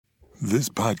This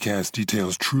podcast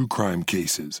details true crime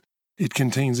cases. It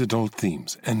contains adult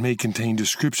themes and may contain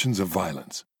descriptions of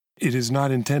violence. It is not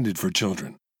intended for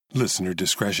children. Listener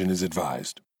discretion is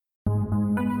advised.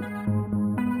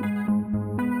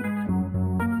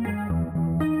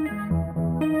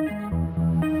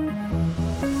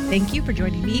 Thank you for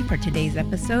joining me for today's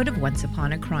episode of Once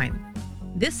Upon a Crime.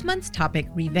 This month's topic,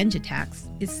 revenge attacks,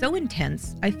 is so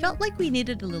intense I felt like we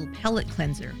needed a little palate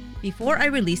cleanser before I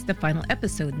released the final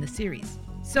episode in the series.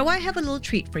 So I have a little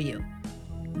treat for you.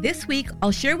 This week,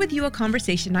 I'll share with you a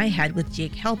conversation I had with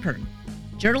Jake Halpern,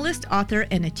 journalist, author,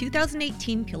 and a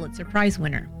 2018 Pulitzer Prize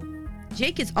winner.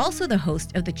 Jake is also the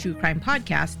host of the true crime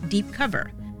podcast Deep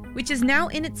Cover, which is now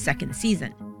in its second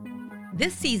season.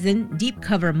 This season, Deep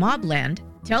Cover Mobland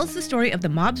tells the story of the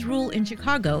mob's rule in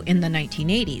Chicago in the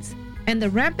 1980s and the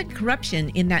rampant corruption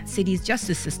in that city's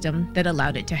justice system that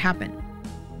allowed it to happen.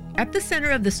 At the center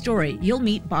of the story, you'll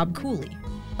meet Bob Cooley,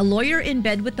 a lawyer in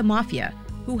bed with the mafia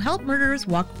who helped murderers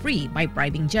walk free by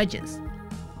bribing judges.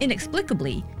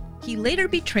 Inexplicably, he later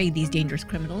betrayed these dangerous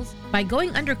criminals by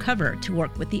going undercover to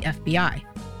work with the FBI.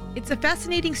 It's a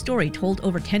fascinating story told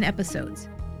over 10 episodes.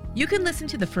 You can listen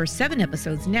to the first 7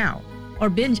 episodes now, or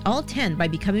binge all 10 by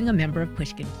becoming a member of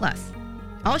Pushkin Plus.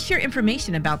 I'll share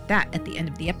information about that at the end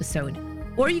of the episode,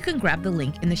 or you can grab the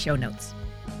link in the show notes.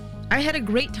 I had a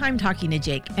great time talking to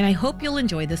Jake, and I hope you'll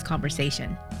enjoy this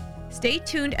conversation. Stay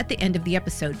tuned at the end of the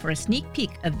episode for a sneak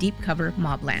peek of Deep Cover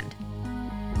Mobland.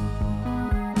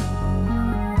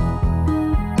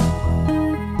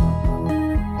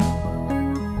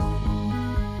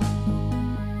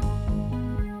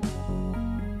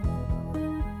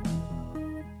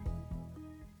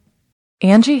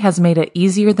 Angie has made it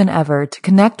easier than ever to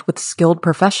connect with skilled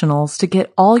professionals to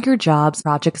get all your jobs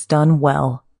projects done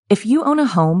well. If you own a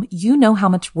home, you know how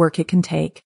much work it can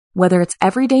take, whether it's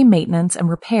everyday maintenance and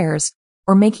repairs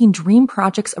or making dream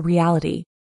projects a reality.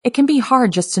 It can be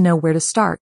hard just to know where to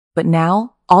start, but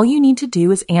now all you need to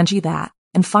do is Angie that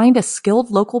and find a skilled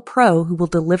local pro who will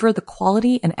deliver the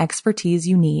quality and expertise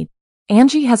you need.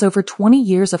 Angie has over 20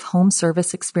 years of home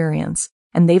service experience,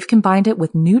 and they've combined it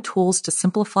with new tools to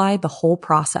simplify the whole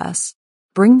process.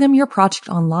 Bring them your project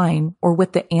online or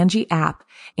with the Angie app,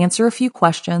 answer a few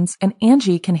questions, and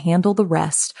Angie can handle the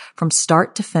rest from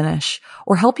start to finish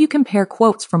or help you compare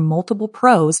quotes from multiple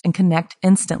pros and connect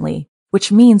instantly,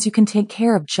 which means you can take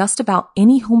care of just about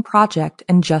any home project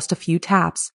in just a few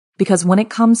taps. Because when it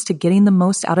comes to getting the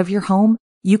most out of your home,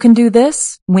 you can do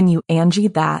this when you Angie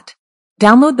that.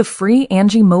 Download the free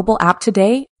Angie mobile app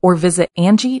today or visit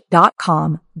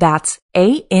Angie.com. That's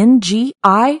ANGI.com.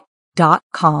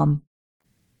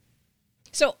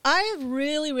 So I've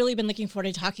really been looking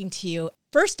forward to talking to you.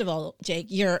 First of all, Jake,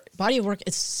 your body of work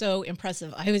is so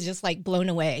impressive. I was just like blown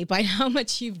away by how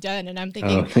much you've done. And I'm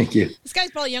thinking, oh, thank you. This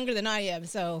guy's probably younger than I am.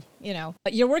 So,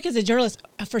 your work as a journalist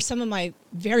for some of my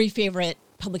very favorite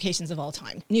publications of all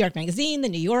time. New York Magazine, The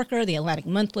New Yorker, The Atlantic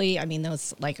Monthly. I mean,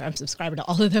 those, I'm subscriber to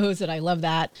all of those and I love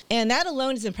that. And that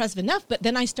alone is impressive enough. But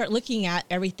then I start looking at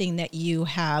everything that you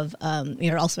have.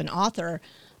 You're also an author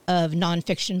of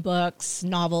nonfiction books,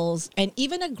 novels, and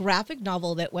even a graphic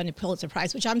novel that won a Pulitzer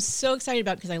Prize, which I'm so excited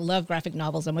about because I love graphic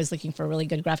novels. I'm always looking for really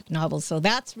good graphic novels. So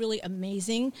that's really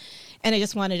amazing. And I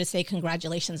just wanted to say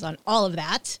congratulations on all of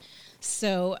that.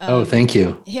 So, thank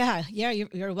you. Yeah,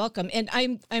 you're welcome. And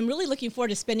I'm really looking forward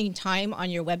to spending time on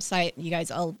your website. You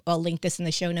guys, I'll link this in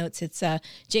the show notes. It's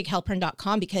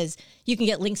jakehalpern.com because you can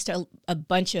get links to a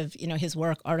bunch of, his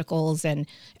work, articles and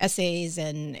essays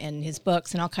and his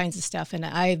books and all kinds of stuff. And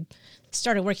I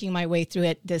started working my way through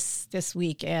it this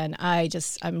week, and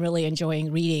I'm really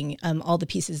enjoying reading all the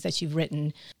pieces that you've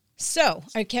written. So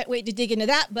I can't wait to dig into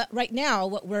that. But right now,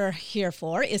 what we're here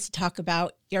for is to talk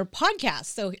about your podcast.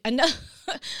 So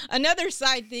another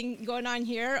side thing going on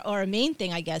here, or a main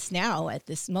thing, I guess, now at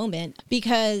this moment,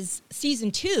 because season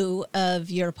 2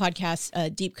 of your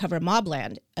podcast, Deep Cover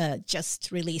Mobland,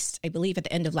 just released, I believe, at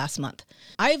the end of last month.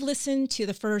 I've listened to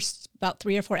the first about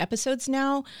 3 or 4 episodes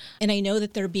now, and I know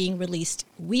that they're being released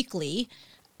weekly.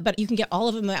 But you can get all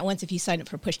of them at once if you sign up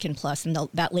for Pushkin Plus, and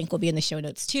that link will be in the show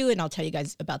notes too, and I'll tell you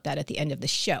guys about that at the end of the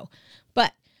show.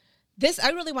 But I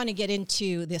really want to get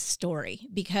into this story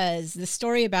because the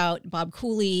story about Bob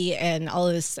Cooley and all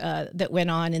of this that went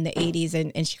on in the 80s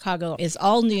in Chicago is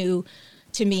all new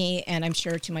to me, and I'm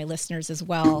sure to my listeners as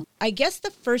well. I guess the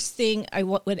first thing I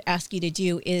would ask you to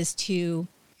do is to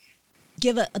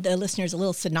give the listeners a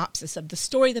little synopsis of the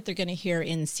story that they're going to hear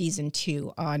in season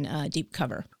 2 on Deep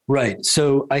Cover. Right.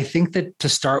 So I think that to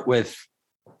start with,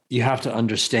 you have to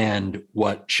understand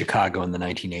what Chicago in the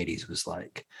 1980s was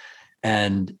like.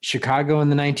 And Chicago in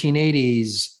the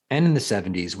 1980s and in the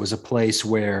 70s was a place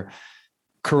where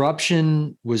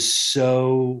corruption was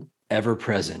so ever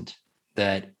present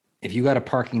that if you got a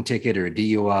parking ticket or a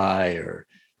DUI or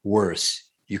worse,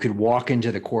 you could walk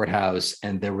into the courthouse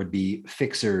and there would be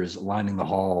fixers lining the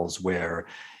halls where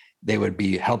they would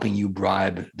be helping you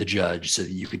bribe the judge so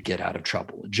that you could get out of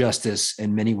trouble. Justice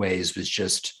in many ways was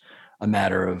just a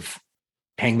matter of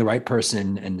paying the right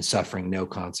person and suffering no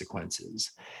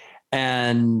consequences.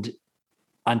 And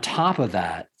on top of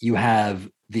that, you have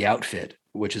the outfit,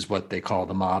 which is what they call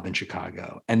the mob in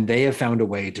Chicago. And they have found a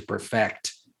way to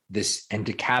perfect this and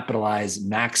to capitalize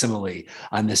maximally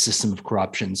on this system of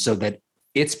corruption so that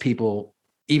its people,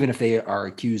 even if they are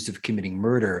accused of committing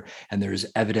murder and there's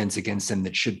evidence against them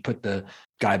that should put the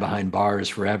guy behind bars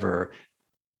forever,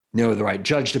 know the right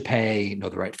judge to pay, know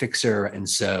the right fixer, and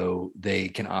so they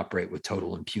can operate with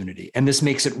total impunity. And this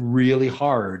makes it really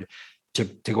hard to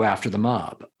go after the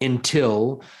mob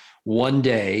until one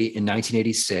day in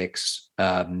 1986,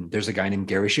 there's a guy named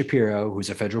Gary Shapiro, who's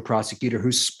a federal prosecutor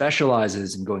who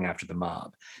specializes in going after the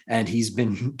mob. And he's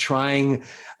been trying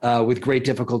with great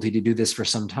difficulty to do this for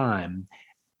some time.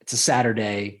 It's a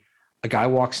Saturday. A guy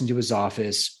walks into his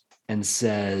office and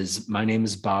says, "My name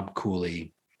is Bob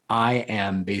Cooley. I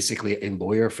am basically a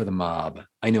lawyer for the mob.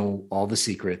 I know all the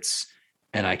secrets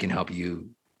and I can help you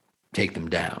take them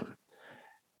down."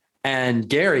 And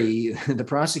Gary, the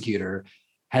prosecutor,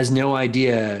 has no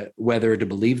idea whether to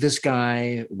believe this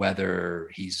guy, whether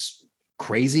he's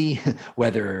crazy,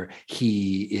 whether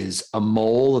he is a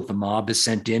mole that the mob is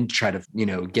sent in to try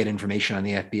to, get information on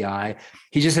the FBI.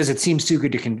 He just says, "It seems too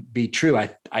good to be true.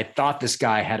 I thought this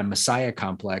guy had a Messiah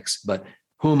complex, but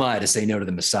who am I to say no to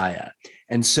the Messiah?"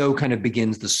 And so kind of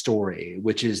begins the story,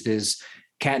 which is this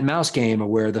cat and mouse game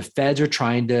where the feds are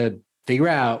trying to figure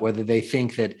out whether they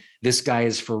think that this guy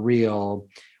is for real,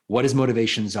 what his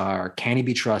motivations are, can he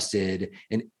be trusted,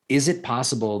 and is it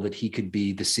possible that he could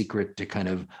be the secret to kind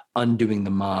of undoing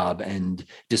the mob and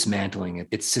dismantling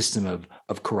its system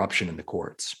of corruption in the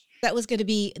courts? That was going to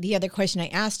be the other question I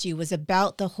asked you, was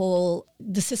about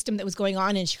the system that was going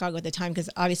on in Chicago at the time, because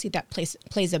obviously that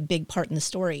plays a big part in the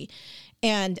story.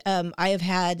 And I have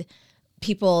had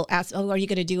people ask, "Oh, are you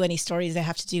going to do any stories that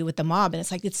have to do with the mob?" And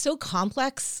it's like, it's so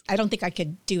complex. I don't think I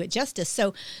could do it justice.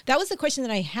 So that was the question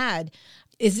that I had.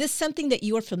 Is this something that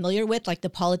you are familiar with, like the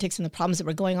politics and the problems that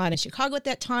were going on in Chicago at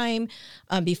that time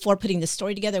before putting the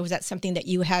story together? Was that something that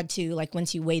you had to, like,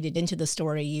 once you waded into the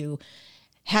story, you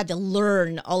had to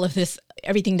learn all of this,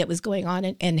 everything that was going on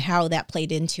and how that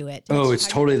played into it? Oh, it's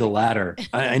totally the latter.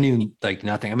 I knew like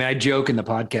nothing. I mean, I joke in the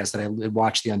podcast that I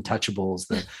watched The Untouchables,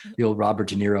 the old Robert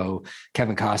De Niro,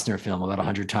 Kevin Costner film about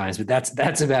 100 times, but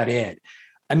that's about it.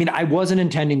 I mean, I wasn't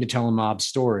intending to tell a mob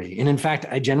story. And in fact,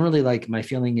 I generally my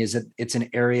feeling is that it's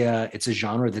a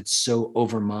genre that's so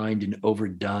overmined and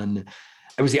overdone.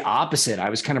 It was the opposite. I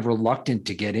was kind of reluctant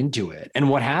to get into it. And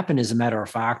what happened, as a matter of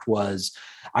fact, was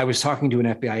I was talking to an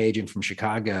FBI agent from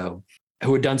Chicago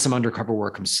who had done some undercover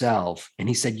work himself. And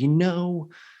he said, you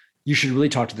should really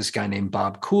talk to this guy named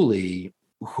Bob Cooley,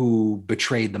 who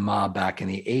betrayed the mob back in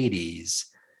the 80s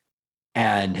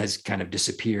and has kind of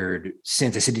disappeared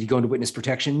since. I said, "Did he go into witness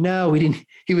protection?" "No, he didn't."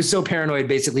 He was so paranoid,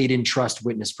 basically, he didn't trust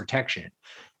witness protection.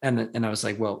 And I was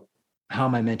like, "Well, how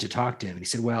am I meant to talk to him?" And he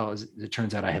said, "Well, as it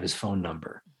turns out, I have his phone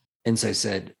number." And so I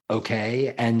said,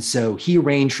 "Okay." And so he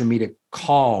arranged for me to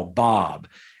call Bob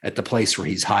at the place where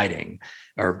he's hiding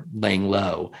or laying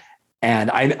low.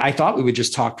 And I thought we would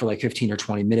just talk for like 15 or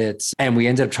 20 minutes. And we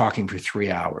ended up talking for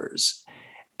 3 hours.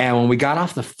 And when we got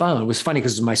off the phone, it was funny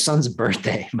because it was my son's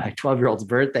birthday, my 12-year-old's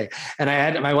birthday.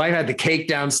 And my wife had the cake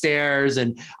downstairs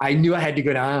and I knew I had to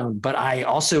go down, but I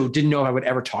also didn't know if I would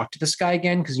ever talk to this guy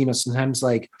again. Cause sometimes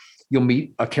you'll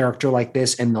meet a character like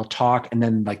this and they'll talk and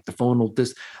then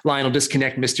the line will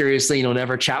disconnect mysteriously and you'll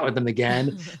never chat with them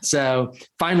again. So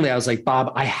finally I was like,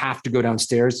 "Bob, I have to go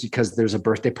downstairs because there's a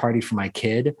birthday party for my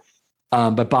kid."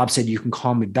 But Bob said, "You can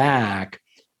call me back."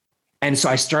 And so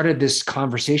I started this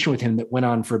conversation with him that went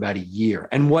on for about a year.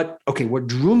 And what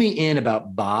drew me in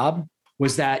about Bob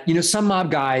was that, some mob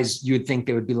guys, you would think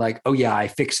they would be like, "Oh yeah, I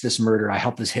fixed this murder. I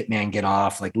helped this hitman get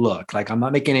off. Look, I'm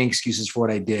not making any excuses for what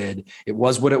I did. It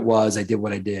was what it was. I did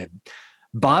what I did."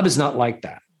 Bob is not like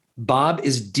that. Bob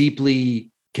is deeply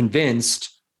convinced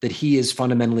that he is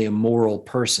fundamentally a moral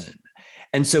person.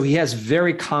 And so he has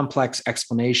very complex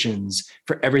explanations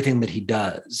for everything that he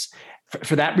does.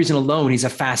 For that reason alone, he's a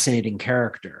fascinating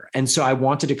character. And so I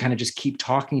wanted to kind of just keep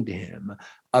talking to him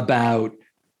about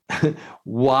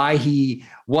why he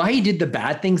did the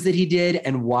bad things that he did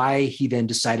and why he then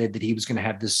decided that he was going to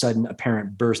have this sudden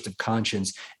apparent burst of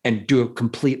conscience and do a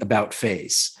complete about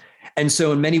face. And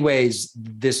so in many ways,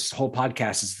 this whole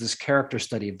podcast is this character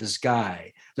study of this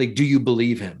guy. Like, do you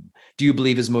believe him? Do you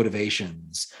believe his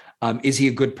motivations? Is he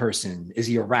a good person? Is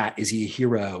he a rat? Is he a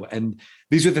hero? And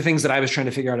these are the things that I was trying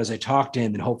to figure out as I talked to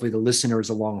him, and hopefully the listener is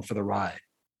along for the ride.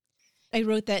 I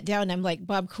wrote that down. I'm like,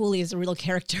 Bob Cooley is a real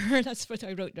character. That's what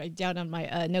I wrote right down on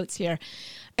my notes here.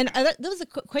 And that was a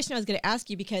question I was going to ask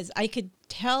you, because I could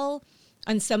tell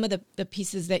on some of the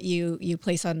pieces that you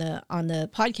place on the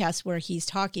podcast where he's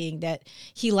talking that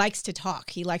he likes to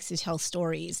talk. He likes to tell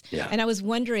stories. Yeah. And I was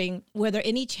wondering, were there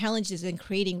any challenges in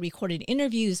creating recorded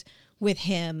interviews with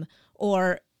him,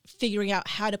 or figuring out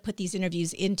how to put these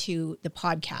interviews into the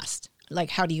podcast? Like,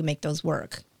 how do you make those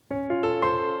work?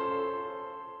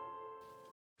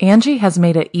 Angie has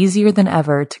made it easier than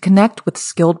ever to connect with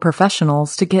skilled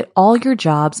professionals to get all your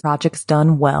jobs projects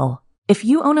done well. If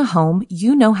you own a home,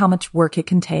 you know how much work it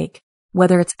can take,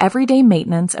 whether it's everyday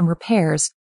maintenance and repairs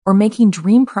or making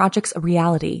dream projects a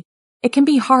reality. It can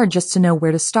be hard just to know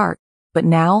where to start, but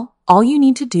now all you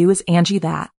need to do is Angie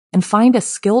that and find a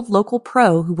skilled local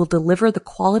pro who will deliver the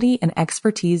quality and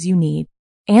expertise you need.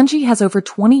 Angie has over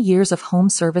 20 years of home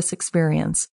service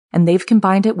experience, and they've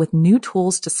combined it with new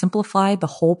tools to simplify the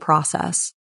whole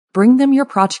process. Bring them your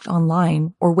project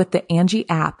online or with the Angie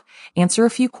app, answer a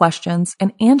few questions,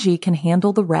 and Angie can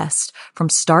handle the rest from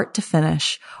start to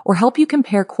finish, or help you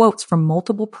compare quotes from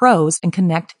multiple pros and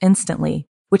connect instantly,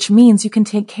 which means you can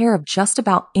take care of just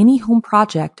about any home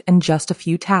project in just a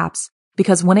few taps.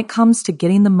 Because when it comes to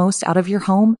getting the most out of your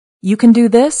home, you can do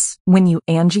this when you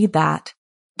Angie that.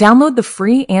 Download the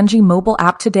free Angie mobile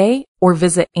app today or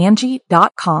visit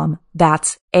Angie.com.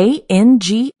 That's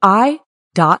ANGI.com.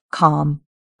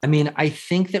 I mean, I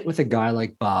think that with a guy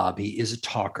like Bob, he is a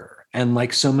talker. And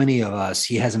like so many of us,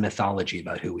 he has a mythology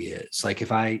about who he is. Like if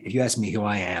you ask me who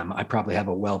I am, I probably have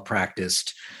a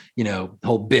well-practiced,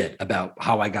 whole bit about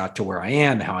how I got to where I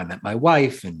am, how I met my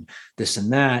wife and this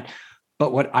and that.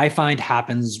 But what I find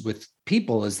happens with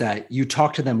people is that you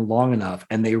talk to them long enough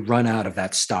and they run out of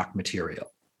that stock material.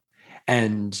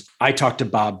 And I talked to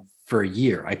Bob for a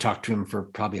year. I talked to him for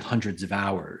probably hundreds of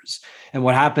hours. And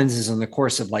what happens is in the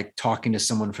course of like talking to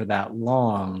someone for that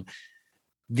long,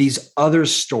 these other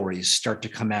stories start to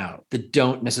come out that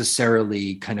don't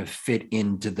necessarily kind of fit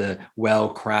into the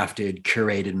well-crafted,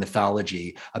 curated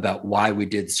mythology about why we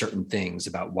did certain things,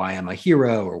 about why I'm a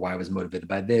hero or why I was motivated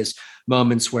by this.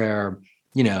 Moments where,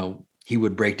 he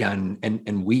would break down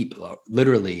and weep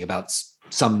literally about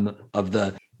some of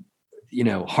the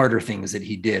harder things that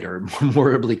he did or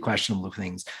morally questionable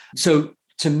things. So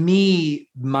to me,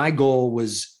 my goal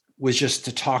was just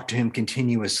to talk to him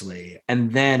continuously.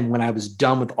 And then when I was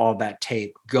done with all that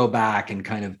tape, go back and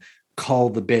kind of cull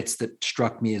the bits that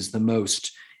struck me as the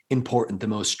most important, the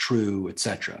most true,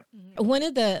 etc. One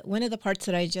of the parts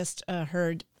that I just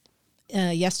heard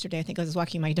yesterday, I think I was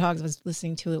walking my dogs, I was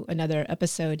listening to another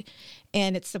episode,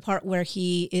 and it's the part where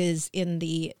he is in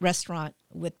the restaurant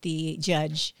with the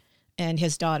judge and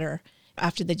his daughter,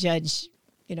 after the judge,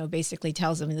 basically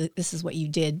tells him, this is what you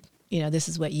did, this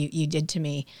is what you did to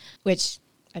me, which,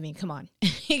 I mean, come on,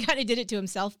 he kind of did it to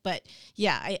himself, but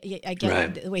yeah, I get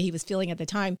right. The way he was feeling at the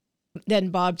time.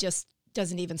 Then Bob just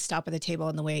doesn't even stop at the table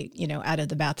on the way, out of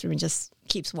the bathroom and just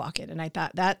keeps walking. And I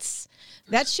thought that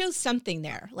shows something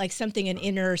there, like something, an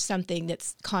inner something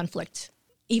that's conflict,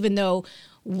 even though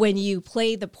when you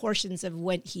play the portions of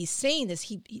what he's saying,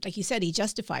 he, like you said, he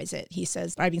justifies it. He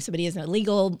says bribing somebody isn't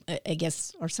illegal, I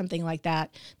guess, or something like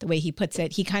that. The way he puts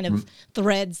it, he kind of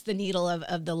threads the needle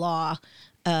of the law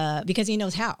because he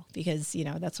knows how, because,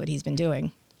 that's what he's been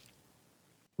doing.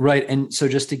 Right. And so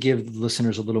just to give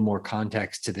listeners a little more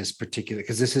context to this particular,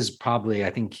 because this is probably,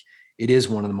 I think it is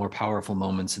one of the more powerful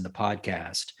moments in the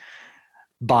podcast.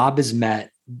 Bob was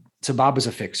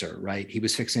a fixer, right? He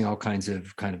was fixing all kinds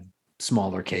of kind of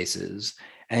smaller cases.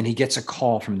 And he gets a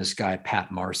call from this guy,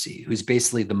 Pat Marcy, who's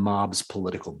basically the mob's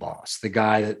political boss, the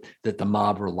guy that the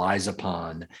mob relies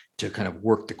upon to kind of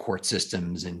work the court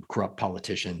systems and corrupt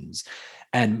politicians.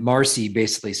 And Marcy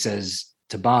basically says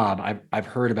to Bob, I've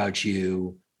heard about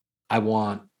you. I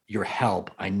want your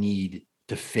help. I need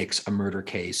to fix a murder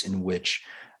case in which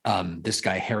this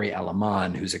guy, Harry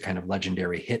Alaman, who's a kind of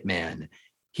legendary hitman,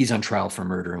 he's on trial for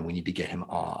murder and we need to get him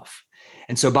off.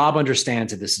 And so Bob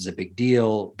understands that this is a big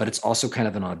deal, but it's also kind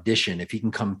of an audition. If he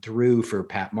can come through for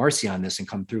Pat Marcy on this and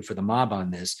come through for the mob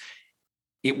on this,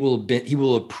 he will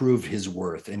have proved his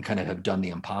worth and kind of have done the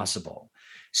impossible.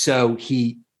 So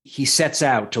he sets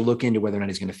out to look into whether or not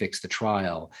he's going to fix the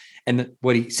trial. And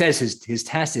what he says his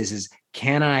test is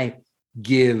can I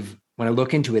give, when I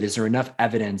look into it, is there enough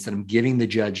evidence that I'm giving the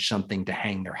judge something to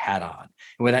hang their hat on?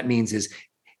 And what that means is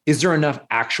is there enough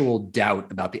actual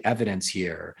doubt about the evidence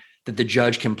here that the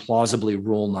judge can plausibly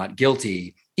rule not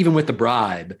guilty, even with the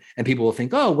bribe? And people will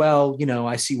think, oh, well,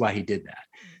 I see why he did that.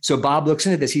 So Bob looks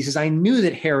into this. He says, I knew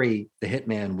that Harry, the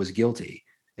hitman, was guilty,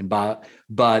 but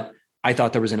I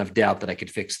thought there was enough doubt that I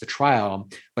could fix the trial.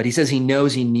 But he says he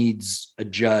knows he needs a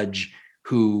judge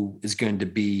who is going to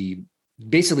be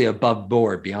basically above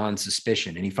board, beyond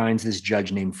suspicion. And he finds this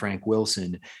judge named Frank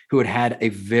Wilson, who had a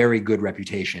very good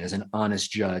reputation as an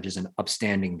honest judge, as an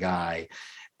upstanding guy.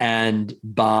 And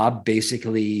Bob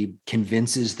basically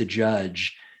convinces the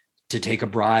judge to take a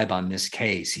bribe on this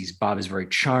case. Bob is very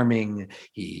charming.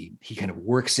 He kind of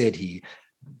works it.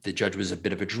 The judge was a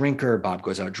bit of a drinker. Bob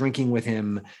goes out drinking with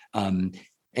him.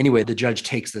 Anyway, the judge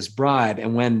takes this bribe.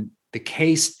 And when the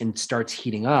case starts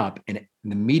heating up and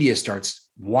the media starts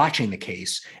watching the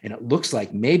case, and it looks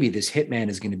like maybe this hitman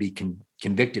is going to be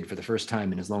convicted for the first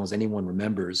time, and as long as anyone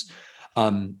remembers,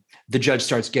 the judge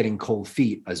starts getting cold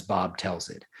feet, as Bob tells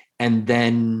it. And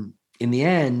then in the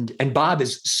end, and Bob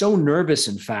is so nervous,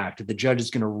 in fact, that the judge is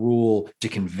going to rule to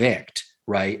convict,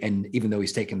 right? And even though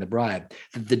he's taken the bribe,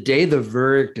 the day the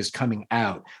verdict is coming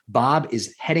out, Bob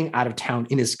is heading out of town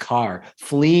in his car,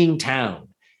 fleeing town,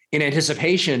 in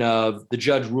anticipation of the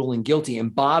judge ruling guilty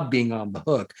and Bob being on the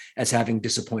hook as having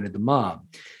disappointed the mob.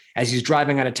 As he's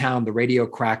driving out of town, the radio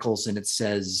crackles and it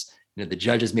says, the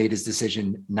judge has made his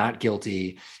decision, not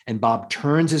guilty. And Bob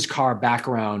turns his car back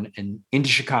around and into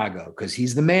Chicago because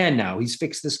he's the man now. He's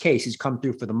fixed this case. He's come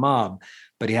through for the mob,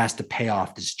 but he has to pay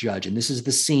off this judge. And this is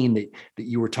the scene that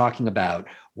you were talking about,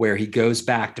 where he goes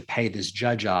back to pay this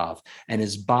judge off. And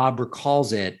as Bob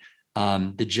recalls it,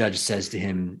 the judge says to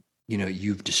him,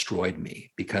 you've destroyed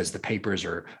me, because the papers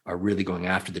are really going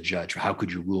after the judge. How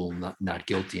could you rule not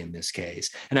guilty in this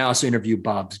case? And I also interviewed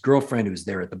Bob's girlfriend, who was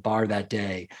there at the bar that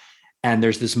day. And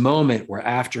there's this moment where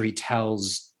after he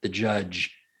tells the judge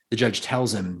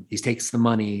tells him, he takes the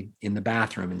money in the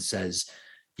bathroom and says,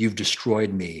 you've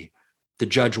destroyed me. The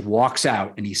judge walks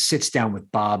out and he sits down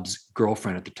with Bob's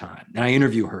girlfriend at the time. And I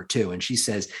interview her too. And she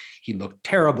says, he looked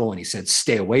terrible. And he said,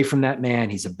 stay away from that man.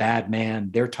 He's a bad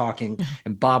man. They're talking.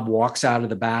 And Bob walks out of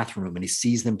the bathroom and he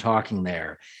sees them talking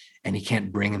there. And he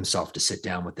can't bring himself to sit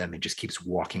down with them. He just keeps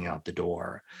walking out the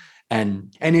door.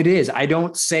 And it is, I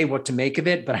don't say what to make of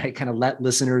it, but I kind of let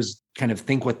listeners kind of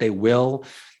think what they will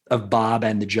of Bob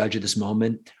and the judge at this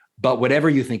moment. But whatever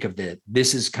you think of it,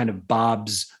 this is kind of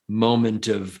Bob's moment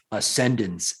of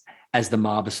ascendance as the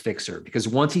mob's fixer, because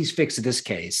once he's fixed this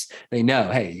case, they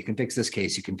know, hey, you can fix this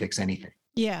case, you can fix anything.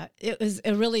 Yeah, it was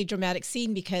a really dramatic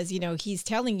scene because, he's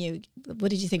telling you, what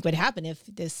did you think would happen if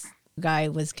this guy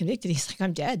was convicted? He's like,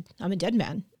 I'm dead. I'm a dead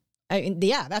man.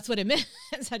 Yeah, that's what it meant.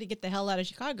 That's how to get the hell out of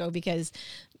Chicago, because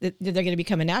they're going to be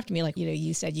coming after me. Like,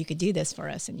 you said you could do this for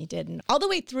us, and you did. And all the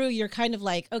way through, you're kind of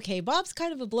like, okay, Bob's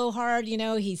kind of a blowhard.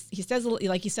 He says,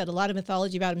 like you said, a lot of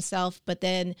mythology about himself, but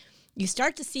then you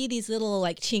start to see these little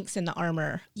like chinks in the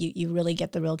armor. You really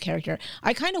get the real character.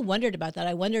 I kind of wondered about that.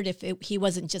 I wondered if he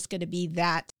wasn't just going to be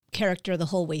that character the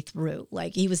whole way through.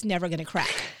 Like he was never going to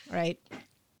crack, right?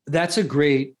 That's a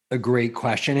great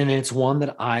question. And it's one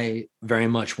that I very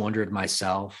much wondered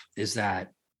myself, is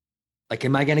that, like,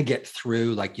 am I going to get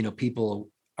through? Like, people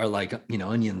are like,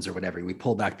 onions or whatever. We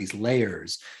pull back these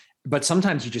layers, but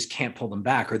sometimes you just can't pull them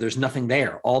back, or there's nothing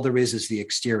there. All there is the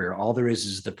exterior. All there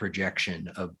is the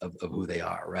projection of who they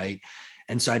are. Right.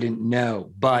 And so I didn't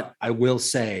know, but I will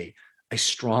say, I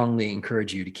strongly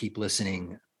encourage you to keep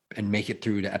listening and make it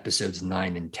through to episodes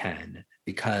 9 and 10,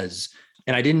 because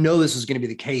and I didn't know this was going to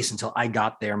be the case until I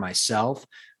got there myself.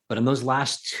 But in those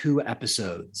last 2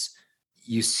 episodes,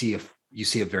 you see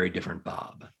a very different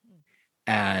Bob.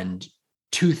 And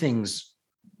 2 things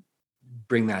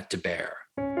bring that to bear.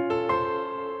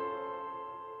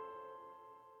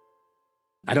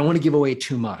 I don't want to give away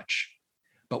too much,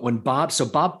 but when Bob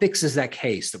fixes that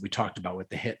case that we talked about with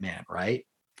the hitman, right?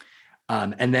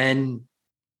 And then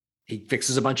he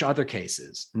fixes a bunch of other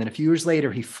cases. And then a few years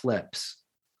later, he flips.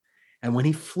 And when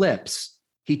he flips,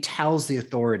 he tells the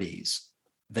authorities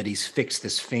that he's fixed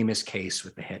this famous case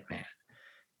with the hitman.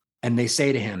 And they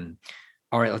say to him,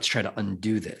 all right, let's try to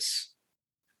undo this.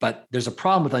 But there's a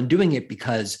problem with undoing it,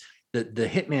 because the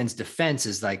hitman's defense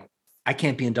is like, I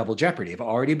can't be in double jeopardy. I've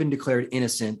already been declared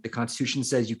innocent. The Constitution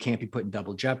says you can't be put in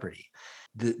double jeopardy.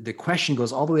 The question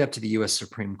goes all the way up to the US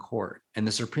Supreme Court. And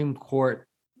the Supreme Court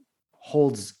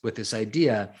holds with this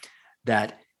idea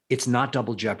that it's not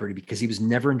double jeopardy, because he was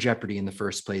never in jeopardy in the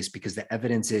first place, because the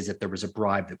evidence is that there was a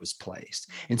bribe that was placed.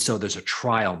 And so there's a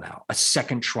trial now, a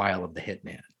second trial of the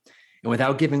hitman. And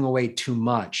without giving away too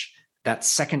much, that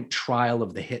second trial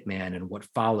of the hitman and what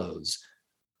follows,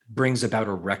 brings about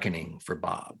a reckoning for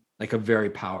Bob, like a very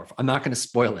powerful, I'm not going to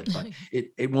spoil it, but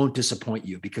it won't disappoint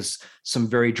you because some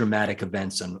very dramatic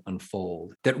events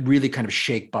unfold that really kind of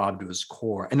shake Bob to his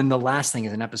core. And then the last thing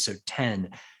is in episode 10,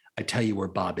 I tell you where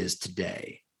Bob is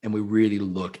today. And we really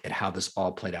look at how this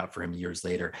all played out for him years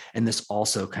later. And this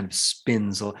also kind of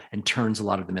spins and turns a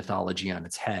lot of the mythology on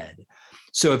its head.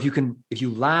 So if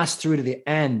you last through to the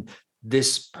end,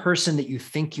 this person that you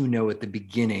think you know at the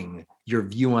beginning, your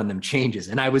view on them changes.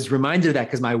 And I was reminded of that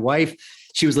because my wife,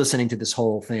 she was listening to this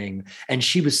whole thing and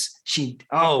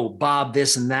oh, Bob,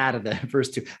 this and that of the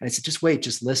first two. And I said, just wait,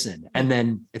 just listen. And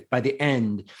then by the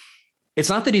end, it's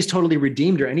not that he's totally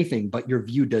redeemed or anything, but your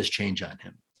view does change on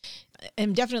him.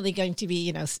 I'm definitely going to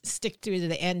be, stick through to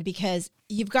the end because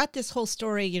you've got this whole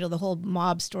story, the whole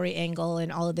mob story angle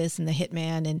and all of this and the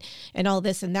hitman and all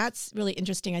this. And that's really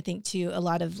interesting, I think, to a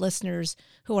lot of listeners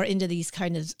who are into these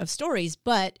kinds of stories.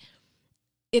 But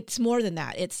it's more than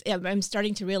that. I'm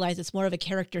starting to realize it's more of a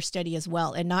character study as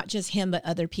well, and not just him, but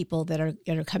other people that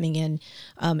are coming in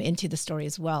into the story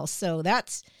as well. So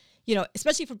that's,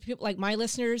 especially for people like my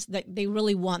listeners, that they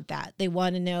really want that. They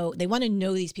want to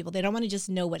know these people. They don't want to just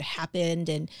know what happened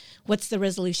and what's the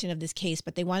resolution of this case,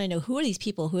 but they want to know who are these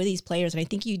people, who are these players. And I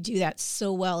think you do that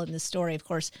so well in the story. Of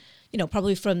course,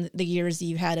 probably from the years that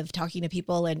you've had of talking to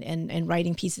people and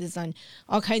writing pieces on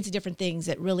all kinds of different things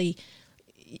that really,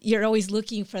 you're always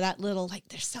looking for that little, like,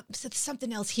 there's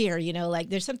something else here,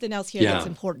 there's something else here that's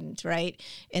important, right?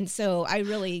 And so I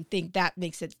really think that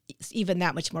makes it even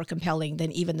that much more compelling than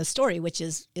even the story, which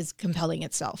is compelling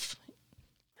itself.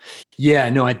 Yeah,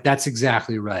 no, that's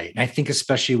exactly right. I think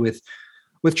especially with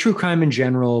true crime in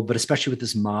general, but especially with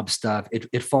this mob stuff,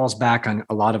 it falls back on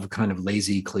a lot of kind of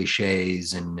lazy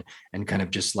cliches and kind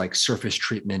of just like surface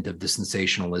treatment of the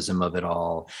sensationalism of it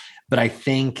all. But I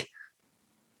think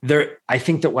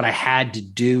that what I had to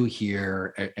do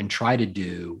here and try to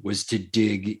do was to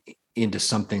dig into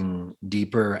something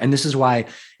deeper. And this is why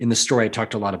in the story, I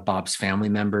talked to a lot of Bob's family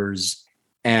members,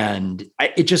 and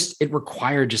it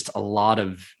required just a lot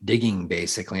of digging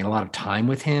basically and a lot of time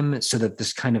with him so that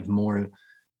this kind of more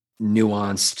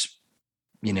nuanced,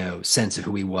 sense of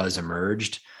who he was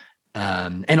emerged.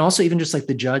 And also even just like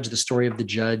the story of the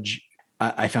judge,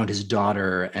 I found his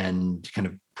daughter and kind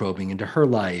of probing into her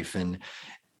life. And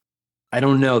I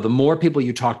don't know, the more people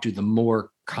you talk to, the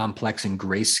more complex and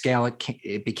grayscale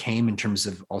it became in terms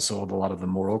of also a lot of the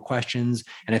moral questions.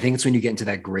 And I think it's when you get into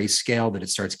that grayscale that it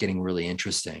starts getting really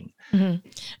interesting. Mm-hmm.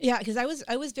 Yeah, because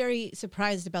I was very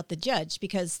surprised about the judge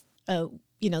because,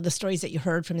 the stories that you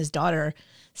heard from his daughter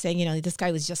saying, this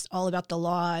guy was just all about the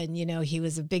law and, he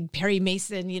was a big Perry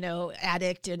Mason,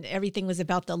 addict and everything was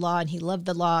about the law and he loved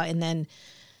the law. And then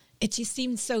it just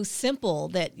seemed so simple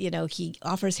that, he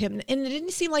offers him, and it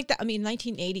didn't seem like that. I mean,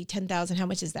 1980, 10,000, how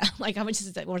much is that? Like, how much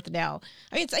is that worth now?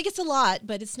 I mean, it's a lot,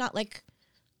 but it's not like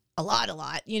a lot,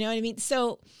 you know what I mean?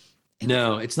 So.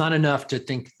 No, it's not enough to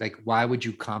think like, why would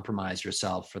you compromise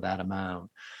yourself for that amount?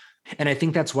 And I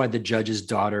think that's why the judge's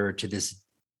daughter to this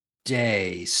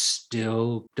day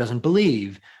still doesn't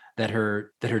believe that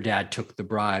her dad took the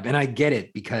bribe. And I get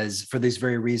it because for these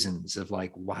very reasons of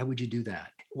like, why would you do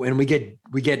that? When we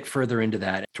get further into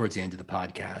that towards the end of the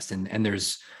podcast, and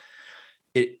there's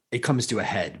it comes to a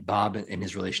head. Bob and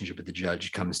his relationship with the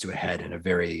judge comes to a head in a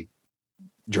very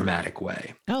dramatic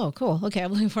way. Oh, cool. Okay,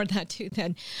 I'm looking forward to that too.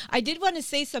 Then I did want to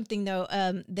say something though,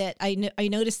 that I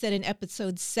noticed that in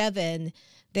episode 7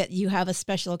 that you have a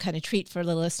special kind of treat for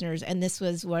the listeners, and this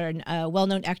was where a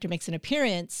well-known actor makes an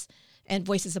appearance and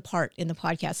voices a part in the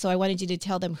podcast. So I wanted you to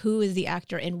tell them who is the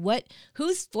actor and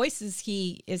whose voice is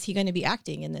he going to be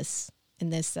acting in this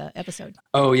episode.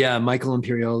 Oh yeah, Michael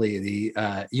Imperioli.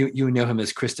 You know him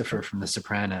as Christopher from The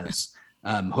Sopranos,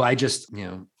 who I just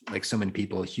like so many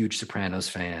people, a huge Sopranos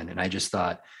fan, and I just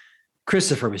thought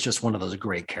Christopher was just one of those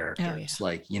great characters,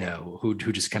 like who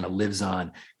just kind of lives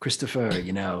on. Christopher,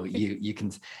 you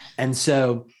can, and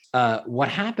so what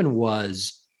happened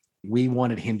was we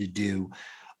wanted him to do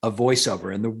a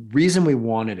voiceover. And the reason we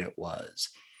wanted it was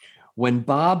when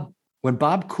Bob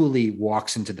Cooley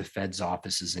walks into the Fed's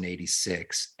offices in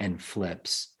 86 and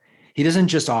flips, he doesn't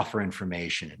just offer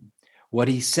information. What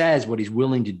he says, what he's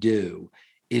willing to do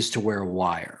is to wear a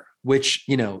wire, which,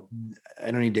 I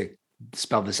don't need to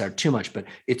spell this out too much, but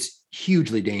it's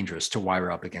hugely dangerous to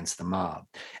wire up against the mob.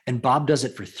 And Bob does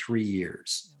it for 3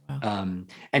 years. And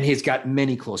he's got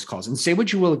many close calls. And say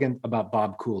what you will again about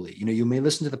Bob Cooley. You may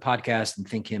listen to the podcast and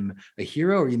think him a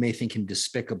hero, or you may think him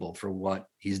despicable for what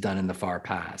he's done in the far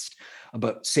past.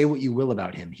 But say what you will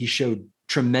about him. He showed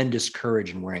tremendous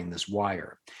courage in wearing this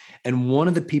wire. And one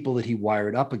of the people that he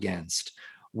wired up against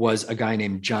was a guy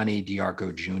named Johnny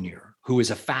D'Arco Jr., who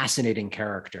is a fascinating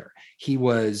character. He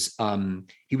was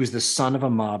the son of a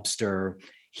mobster.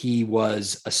 He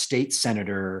was a state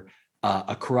senator,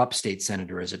 a corrupt state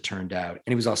senator, as it turned out.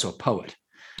 And he was also a poet.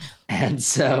 And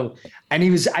so, I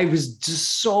was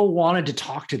just so wanted to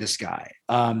talk to this guy.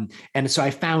 And so I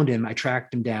found him, I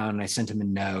tracked him down, and I sent him a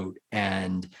note,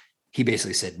 and he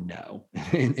basically said no,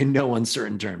 in no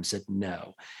uncertain terms, said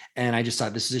no. And I just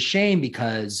thought, this is a shame,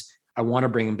 because I want to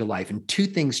bring him to life. And two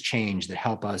things changed that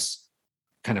help us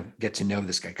kind of get to know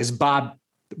this guy. Because Bob,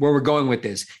 where we're going with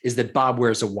this is that Bob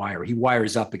wears a wire. He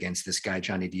wires up against this guy,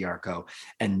 Johnny D'Arco,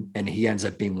 and he ends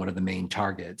up being one of the main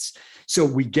targets. So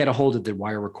we get a hold of the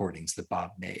wire recordings that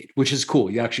Bob made, which is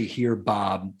cool. You actually hear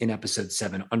Bob in episode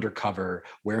 7 undercover,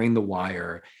 wearing the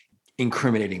wire,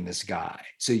 incriminating this guy.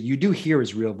 So you do hear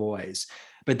his real voice.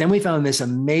 But then we found this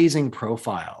amazing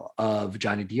profile of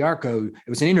Johnny D'Arco. It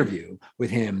was an interview with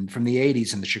him from the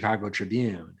 80s in the Chicago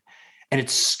Tribune. And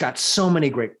it's got so many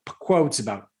great quotes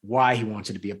about why he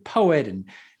wanted to be a poet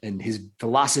and his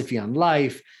philosophy on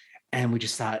life. And we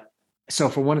just thought, so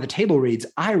for one of the table reads,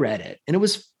 I read it and it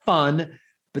was fun.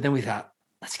 But then we thought,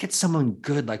 let's get someone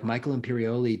good like Michael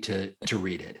Imperioli to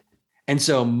read it. And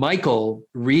so Michael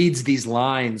reads these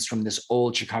lines from this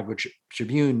old Chicago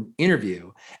Tribune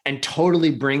interview and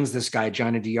totally brings this guy,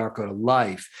 Johnny D'Arco, to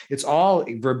life. It's all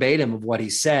verbatim of what he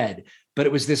said, but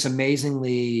it was this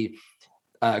amazingly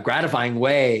gratifying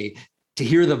way to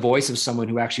hear the voice of someone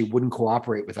who actually wouldn't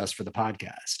cooperate with us for the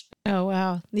podcast. Oh,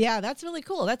 wow. Yeah, that's really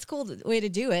cool. That's a cool way to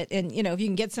do it. And, if you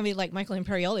can get somebody like Michael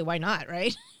Imperioli, why not,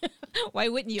 right? Why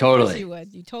wouldn't you? Totally. Of course you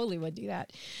would. You totally would do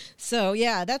that. So,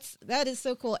 yeah, that is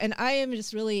so cool. And I am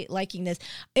just really liking this.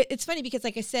 It's funny because,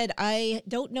 like I said, I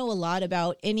don't know a lot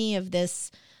about any of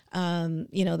this,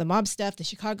 the mob stuff, the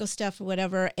Chicago stuff or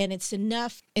whatever. And it's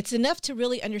enough to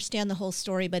really understand the whole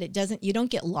story, but you don't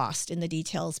get lost in the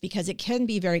details because it can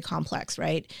be very complex.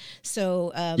 Right.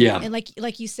 So, and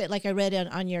like you said, like I read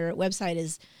on your website,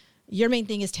 is your main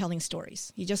thing is telling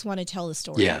stories. You just want to tell the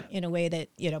story in a way that,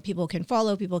 people can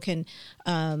follow, people can,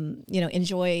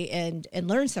 enjoy and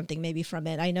learn something maybe from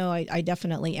it. I know I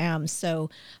definitely am. So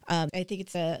I think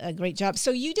it's a great job.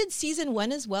 So you did season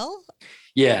 1 as well?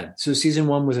 Yeah. So season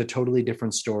 1 was a totally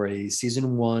different story.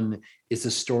 Season 1 is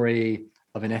the story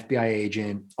of an FBI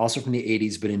agent, also from the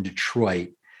 80s, but in Detroit.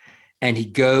 And he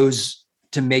goes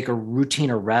to make a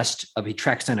routine arrest he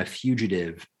tracks down a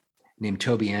fugitive named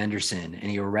Toby Anderson, and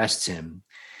he arrests him.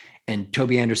 And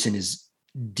Toby Anderson is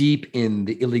deep in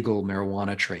the illegal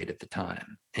marijuana trade at the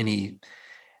time.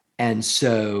 And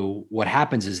so what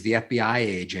happens is the FBI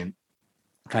agent,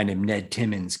 kind of Ned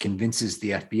Timmons, convinces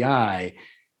the FBI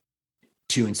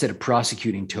to, instead of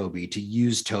prosecuting Toby, to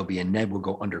use Toby, and Ned will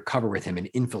go undercover with him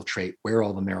and infiltrate where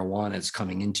all the marijuana is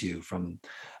coming into from,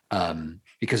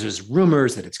 because there's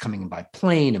rumors that it's coming in by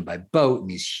plane and by boat, and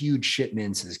these huge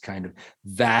shipments, this kind of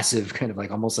massive, kind of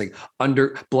like almost like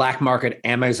under black market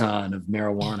Amazon of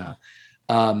marijuana.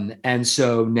 And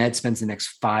so Ned spends the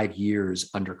next 5 years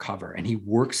undercover, and he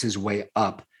works his way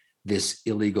up this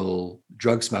illegal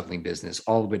drug smuggling business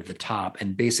all the way to the top.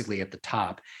 And basically at the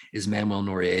top is Manuel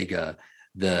Noriega,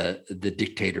 the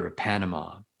dictator of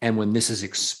Panama. And when this is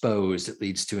exposed, it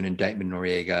leads to an indictment of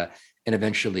Noriega and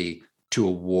eventually to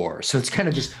a war. So it's kind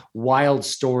of this wild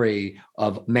story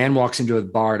of man walks into a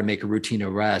bar to make a routine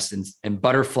arrest, and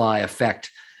butterfly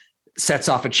effect sets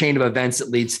off a chain of events that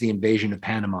leads to the invasion of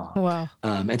Panama. Wow.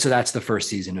 And so that's the first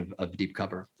season of Deep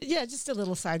Cover. Yeah, just a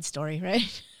little side story,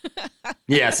 right?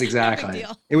 Yes, exactly.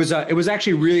 It was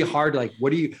actually really hard. Like,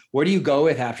 where do you go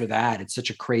with after that? It's such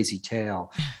a crazy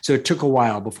tale. So it took a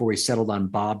while before we settled on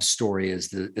Bob's story as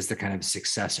the kind of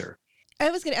successor. I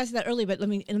was going to ask that earlier, but let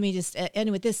me just end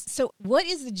with this. So what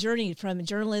is the journey from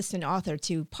journalist and author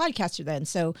to podcaster then?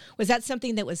 So was that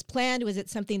something that was planned? Was it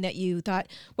something that you thought,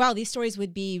 wow, these stories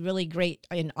would be really great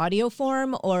in audio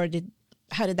form, or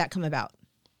how did that come about?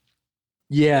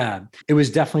 Yeah, it was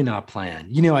definitely not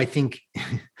planned. I think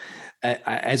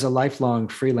as a lifelong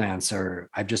freelancer,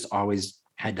 I've just always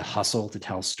had to hustle to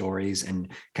tell stories, and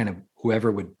kind of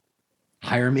whoever would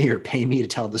hire me or pay me to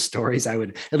tell the stories, I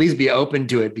would at least be open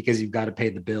to it, because you've got to pay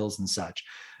the bills and such.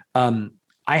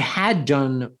 I had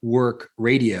done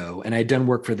radio, and I'd done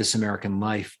work for This American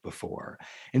Life before.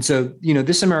 And so,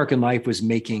 This American Life was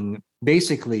making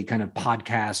basically kind of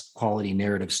podcast quality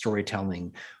narrative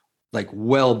storytelling, like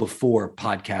well before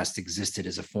podcast existed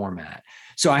as a format.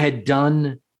 So I had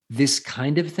done this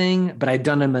kind of thing, but I'd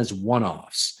done them as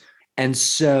one-offs. And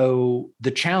so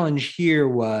the challenge here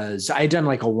was, I had done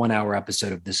like a 1-hour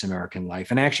episode of This American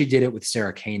Life, and I actually did it with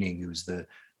Sarah Koenig, who's the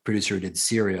producer who did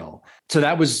Serial. So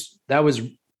that was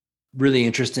really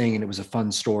interesting, and it was a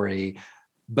fun story.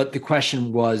 But the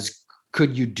question was,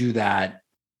 could you do that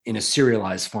in a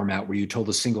serialized format where you told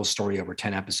a single story over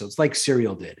 10 episodes like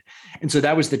Serial did? And so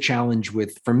that was the challenge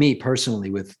for me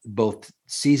personally, with both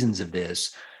seasons of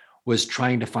this, was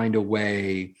trying to find a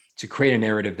way to create a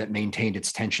narrative that maintained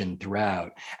its tension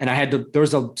throughout. And there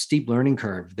was a steep learning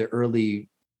curve. The early,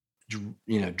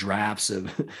 drafts of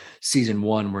season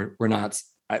 1 were not,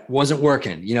 it wasn't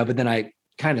working, but then I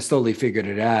kind of slowly figured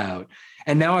it out.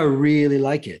 And now I really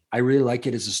like it. I really like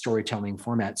it as a storytelling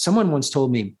format. Someone once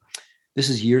told me, this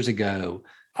is years ago,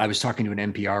 I was talking to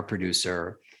an NPR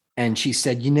producer, and she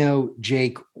said,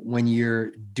 Jake, when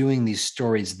you're doing these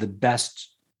stories, the best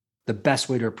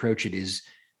way to approach it is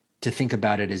to think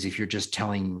about it as if you're just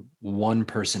telling one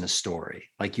person a story.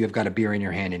 Like you have got a beer in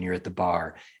your hand and you're at the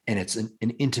bar, and it's an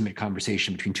intimate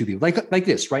conversation between two people, like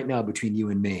this right now between you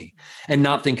and me, and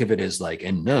not think of it as like,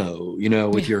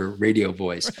 with your radio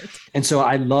voice. Right. And so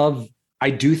I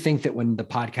do think that when the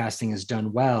podcasting is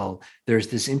done well, there's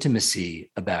this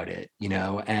intimacy about it,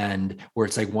 and where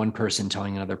it's like one person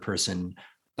telling another person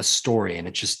a story, and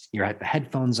it's just, you're at the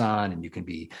headphones on and you can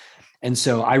be. And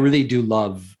so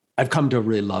I've come to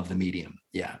really love the medium.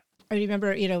 Yeah. I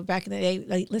remember, back in the day,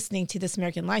 like, listening to This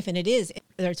American Life, and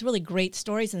there's really great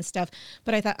stories and stuff,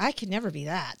 but I thought I could never be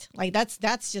that. Like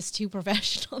that's just too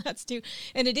professional.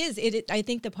 And it is, I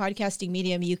think the podcasting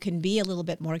medium, you can be a little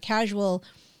bit more casual.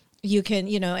 You can,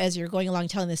 as you're going along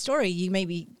telling the story, you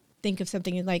maybe think of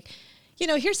something like,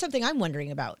 here's something I'm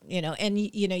wondering about, and,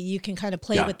 you can kind of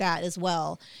play with that as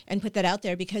well and put that out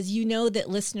there, because that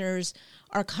listeners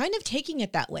are kind of taking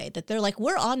it that way, that they're like,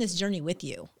 we're on this journey with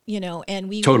you, and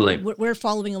we're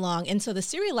following along. And so the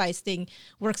serialized thing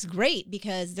works great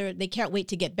because they can't wait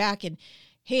to get back and,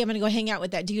 hey, I'm going to go hang out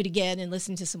with that dude again and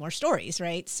listen to some more stories,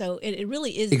 right? So it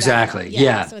really is exactly,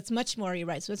 yeah. So it's much more, you're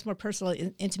right. So it's more personal,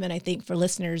 intimate, I think, for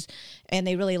listeners, and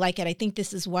they really like it. I think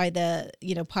this is why the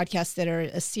podcasts that are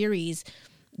a series,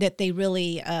 that they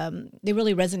really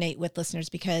resonate with listeners,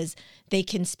 because they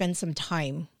can spend some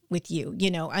time with you,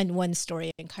 on one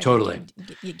story and kind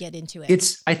of get into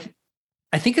it.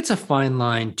 I think it's a fine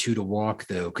line too to walk,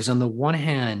 though, because on the one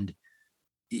hand,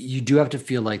 you do have to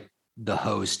feel like the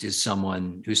host is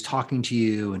someone who's talking to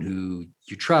you and who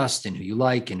you trust and who you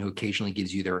like, and who occasionally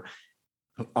gives you their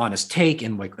honest take.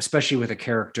 And like, especially with a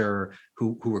character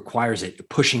who requires it,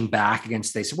 pushing back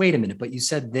against, they say, wait a minute, but you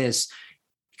said this,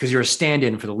 because you're a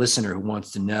stand-in for the listener who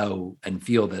wants to know and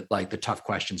feel that like the tough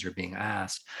questions are being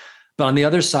asked. But on the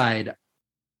other side,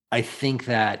 I think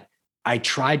that I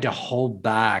tried to hold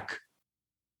back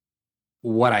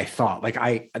what I thought.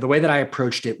 Like the way that I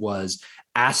approached it was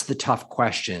ask the tough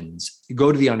questions,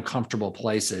 go to the uncomfortable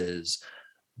places,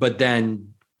 but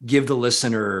then give the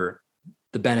listener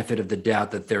the benefit of the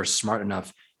doubt that they're smart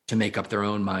enough to make up their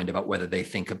own mind about whether they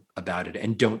think about it,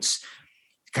 and don't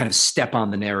kind of step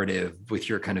on the narrative with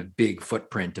your kind of big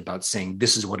footprint about saying,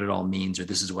 this is what it all means, or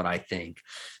this is what I think.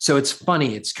 So it's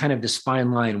funny. It's kind of this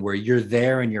fine line where you're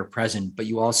there and you're present, but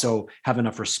you also have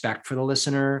enough respect for the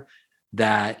listener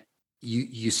that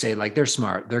you say, like, they're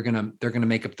smart. They're going to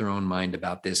make up their own mind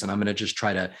about this. And I'm going to just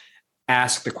try to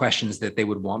ask the questions that they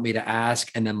would want me to ask,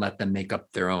 and then let them make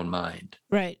up their own mind.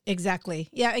 Right. Exactly.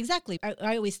 Yeah, exactly.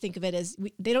 I always think of it as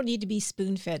they don't need to be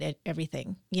spoon-fed at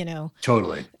everything,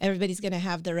 Totally. Everybody's going to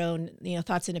have their own,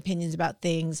 thoughts and opinions about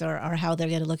things, or how they're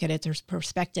going to look at it, their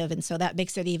perspective. And so that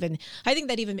makes it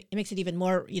makes it even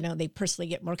more, they personally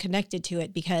get more connected to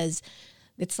it, because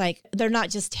it's like, they're not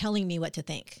just telling me what to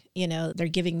think, they're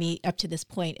giving me up to this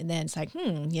point, and then it's like,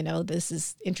 this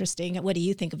is interesting. What do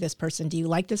you think of this person? Do you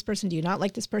like this person? Do you not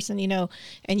like this person?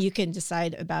 And you can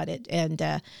decide about it.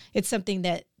 And it's something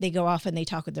that they go off and they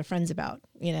talk with their friends about,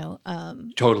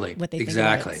 totally what they think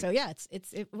exactly. about it. So yeah,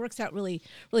 it works out really,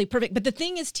 really perfect. But the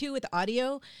thing is too, with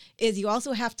audio, is you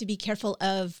also have to be careful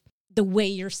of the way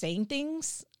you're saying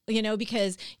things,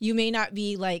 because you may not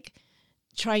be like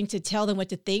trying to tell them what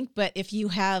to think, but if you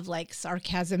have like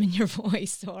sarcasm in your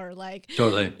voice, or like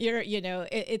totally, you're,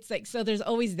 it's like, so there's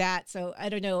always that. So I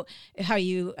don't know how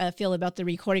you feel about the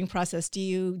recording process. Do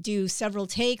you do several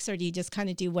takes, or do you just kind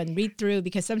of do one read through?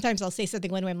 Because sometimes I'll say something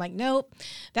one way, I'm like, nope,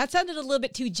 that sounded a little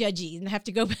bit too judgy, and I have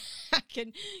to go back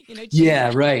and,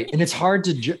 yeah, right. And it's hard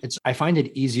to, I find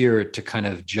it easier to kind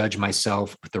of judge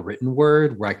myself with the written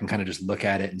word, where I can kind of just look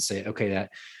at it and say, okay,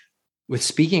 that. With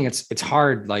speaking, it's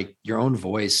hard, like your own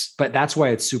voice, but that's why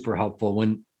it's super helpful.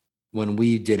 When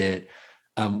we did it,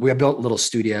 we built a little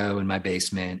studio in my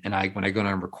basement, and when I go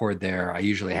down and record there, I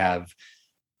usually have,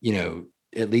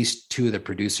 at least two of the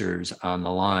producers on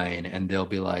the line, and they'll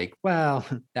be like, well,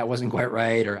 that wasn't quite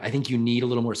right. Or I think you need a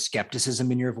little more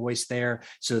skepticism in your voice there,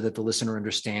 so that the listener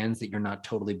understands that you're not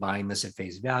totally buying this at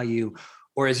face value.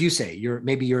 or as you say, you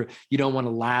don't want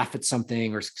to laugh at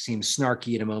something or seem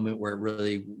snarky at a moment where it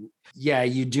really,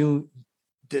 you do.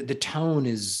 The tone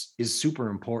is super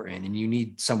important, and you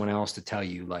need someone else to tell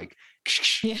you, like,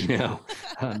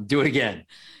 do it again.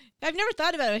 I've never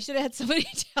thought about it. I should have had somebody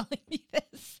telling me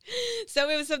this. So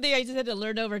it was something I just had to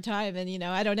learn over time. And,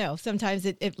 I don't know. Sometimes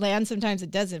it lands, sometimes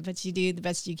it doesn't, but you do the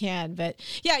best you can. But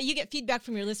yeah, you get feedback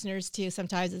from your listeners too.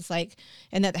 Sometimes it's like,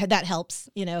 and that helps,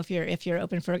 if you're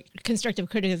open for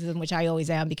constructive criticism, which I always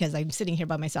am because I'm sitting here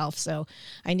by myself. So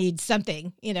I need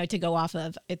something, to go off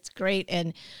of. It's great.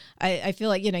 And I feel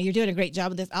like, you're doing a great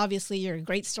job with this. Obviously, you're a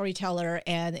great storyteller,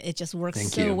 and it just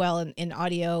works so well in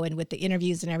audio and with the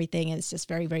interviews and everything. And it's just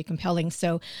very, very compelling.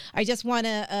 So I just want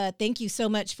to thank you so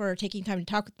much for taking time to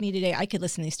talk with me today. I could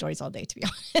listen to these stories all day, to be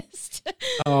honest.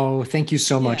 Oh, thank you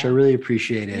so much. I really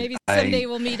appreciate it. Maybe someday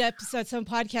we'll meet up at some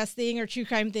podcast thing or true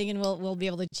crime thing, and we'll be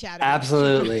able to chat.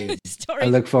 Absolutely. I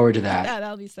look forward to that. Yeah,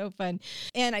 that'll be so fun.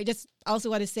 And I just also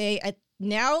want to say,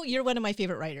 now you're one of my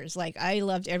favorite writers. Like, I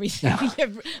loved everything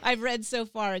I've read so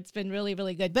far. It's been really,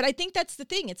 really good. But I think that's the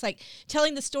thing. It's like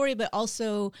telling the story, but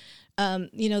also,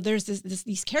 there's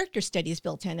these character studies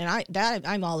built in, and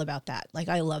I'm all about that. Like,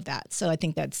 I love that. So I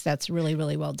think that's really,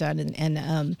 really well done.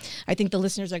 And I think the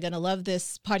listeners are going to love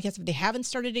this podcast if they haven't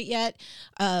started it yet.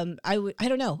 I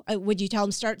don't know. Would you tell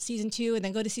them start season 2 and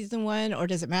then go to season 1, or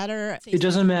does it matter? It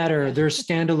doesn't matter. There's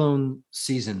standalone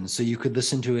seasons, so you could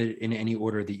listen to it in any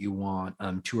order that you want.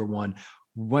 2 or 1.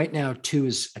 Right now, 2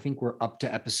 is, I think we're up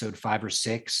to episode 5 or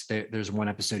 6. There's 1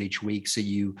 episode each week, so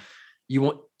you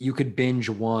could binge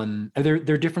 1.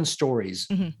 They're different stories.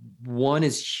 Mm-hmm. 1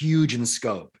 is huge in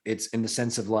scope. It's in the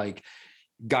sense of, like,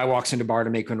 guy walks into bar to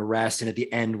make an arrest, and at the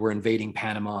end we're invading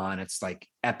Panama, and it's like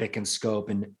epic in scope.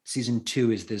 And season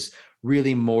 2 is this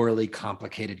really morally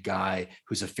complicated guy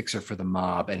who's a fixer for the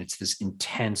mob, and it's this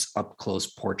intense up close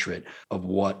portrait of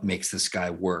what makes this guy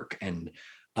work. And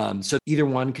so either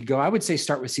one could go. I would say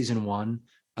start with season 1.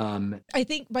 I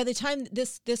think by the time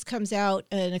this comes out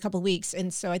in a couple of weeks,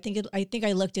 and so I think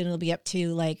I looked and it'll be up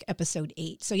to like episode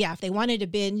 8. So yeah, if they wanted to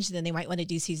binge, then they might want to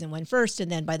do season 1 first,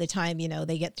 and then by the time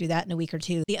they get through that in a week or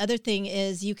 2. The other thing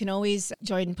is you can always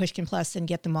join Pushkin Plus and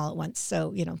get them all at once.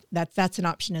 So that's an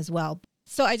option as well.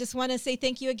 So I just want to say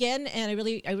thank you again, and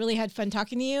I really had fun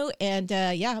talking to you. And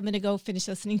I'm going to go finish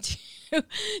listening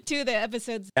to the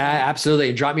episodes.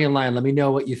 Absolutely. Drop me a line. Let me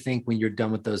know what you think when you're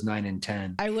done with those 9 and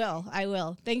 10. I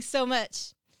will. Thanks so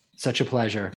much. Such a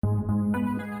pleasure.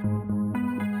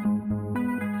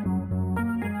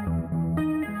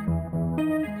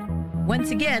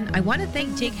 Once again, I want to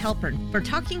thank Jake Halpern for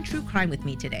talking true crime with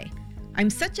me today. I'm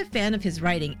such a fan of his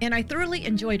writing, and I thoroughly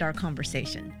enjoyed our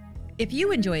conversation. If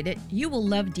you enjoyed it, you will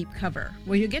love Deep Cover,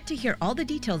 where you'll get to hear all the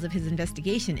details of his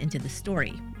investigation into the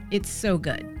story. It's so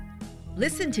good.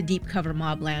 Listen to Deep Cover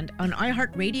Mobland on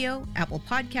iHeartRadio, Apple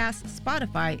Podcasts,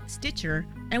 Spotify, Stitcher,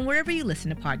 and wherever you listen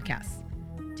to podcasts.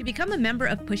 To become a member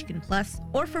of Pushkin Plus,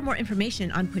 or for more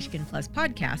information on Pushkin Plus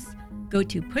podcasts, go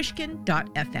to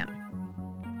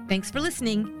pushkin.fm. Thanks for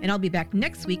listening, and I'll be back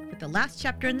next week with the last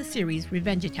chapter in the series,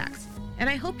 Revenge Attacks, and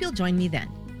I hope you'll join me then.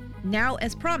 Now,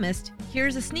 as promised,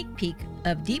 here's a sneak peek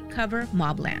of Deep Cover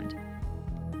Mobland.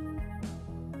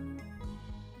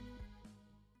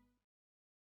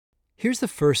 Here's the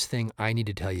first thing I need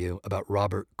to tell you about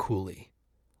Robert Cooley.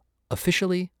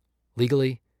 Officially,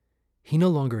 legally, he no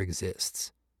longer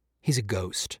exists. He's a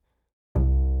ghost.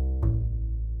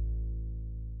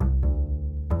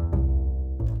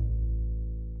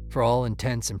 For all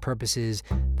intents and purposes,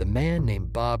 the man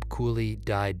named Bob Cooley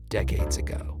died decades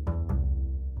ago.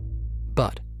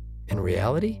 But in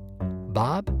reality,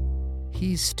 Bob,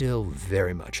 he's still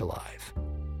very much alive.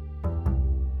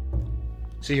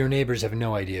 So your neighbors have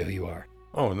no idea who you are?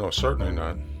 Oh, no, certainly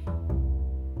not.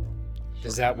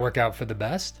 Does that work out for the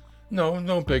best?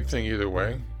 No big thing either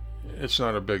way. It's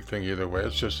not a big thing either way.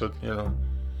 It's just that,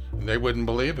 they wouldn't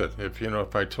believe it.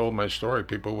 If I told my story,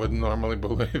 people wouldn't normally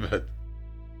believe it.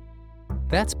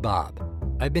 That's Bob.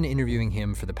 I've been interviewing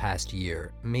him for the past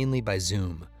year, mainly by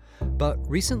Zoom. But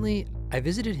recently, I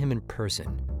visited him in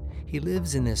person. He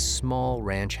lives in this small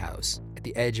ranch house at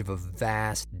the edge of a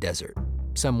vast desert,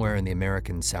 somewhere in the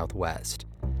American Southwest.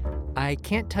 I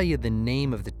can't tell you the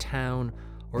name of the town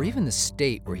or even the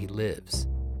state where he lives,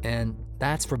 and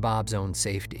that's for Bob's own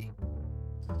safety.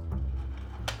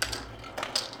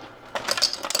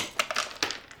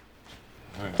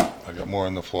 I got more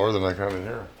on the floor than I got in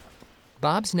here.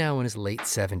 Bob's now in his late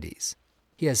 70s.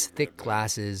 He has thick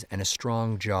glasses and a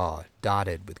strong jaw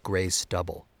dotted with gray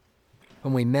stubble.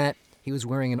 When we met, he was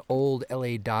wearing an old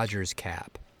LA Dodgers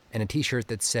cap and a t-shirt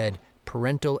that said,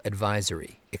 "Parental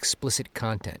Advisory, Explicit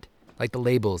Content," like the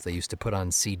labels they used to put on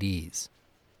CDs.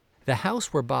 The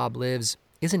house where Bob lives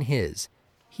isn't his.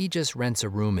 He just rents a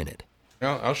room in it.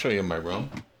 I'll show you my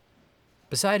room.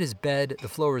 Beside his bed, the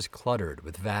floor is cluttered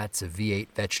with vats of V8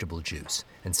 vegetable juice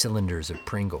and cylinders of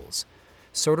Pringles.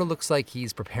 Sorta looks like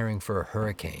he's preparing for a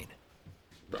hurricane.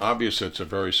 Obviously, it's a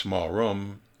very small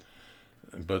room,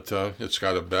 but it's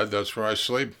got a bed. That's where I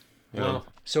sleep. You know.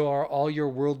 So are all your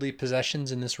worldly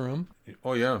possessions in this room?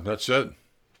 Oh, yeah, that's it.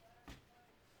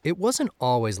 It wasn't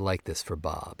always like this for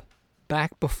Bob.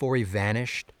 Back before he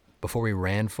vanished, before he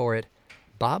ran for it,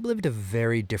 Bob lived a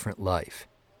very different life.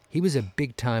 He was a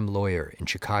big-time lawyer in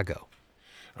Chicago.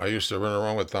 I used to run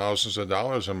around with thousands of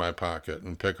dollars in my pocket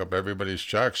and pick up everybody's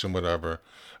checks and whatever.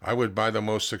 I would buy the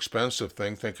most expensive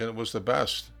thing thinking it was the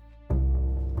best.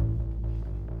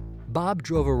 Bob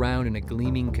drove around in a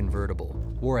gleaming convertible,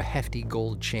 wore a hefty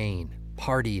gold chain,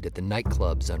 partied at the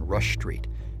nightclubs on Rush Street,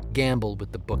 gambled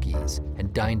with the bookies,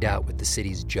 and dined out with the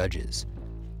city's judges.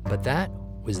 But that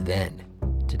was then.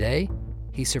 Today,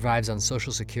 he survives on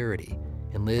Social Security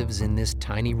and lives in this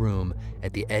tiny room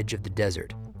at the edge of the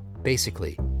desert,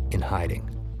 basically in hiding.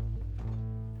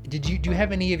 Do you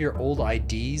have any of your old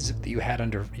IDs that you had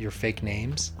under your fake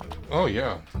names? Oh,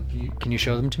 yeah. Can you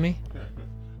show them to me?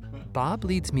 Bob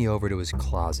leads me over to his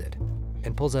closet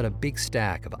and pulls out a big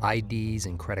stack of IDs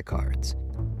and credit cards.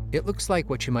 It looks like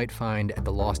what you might find at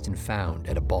the Lost and Found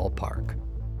at a ballpark.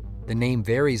 The name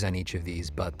varies on each of these,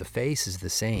 but the face is the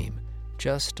same,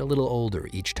 just a little older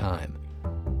each time.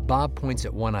 Bob points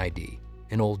at one ID,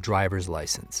 an old driver's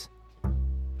license.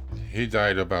 He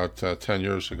died about 10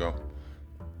 years ago.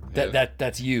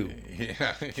 That's you.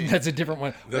 Yeah. That's a different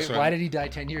one. Wait, why did he die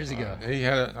 10 years ago?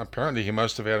 Apparently he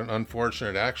must have had an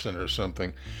unfortunate accident or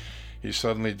something. He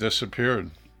suddenly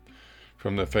disappeared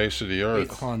from the face of the earth.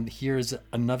 Wait, hold on. Here's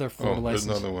another Florida license.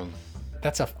 There's another one.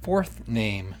 That's a fourth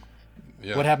name.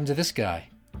 Yeah. What happened to this guy?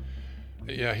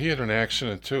 Yeah, he had an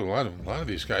accident too. A lot of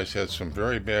these guys had some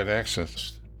very bad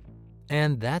accidents.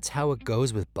 And that's how it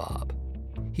goes with Bob.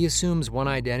 He assumes one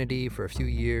identity for a few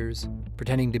years,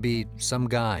 pretending to be some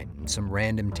guy in some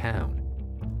random town.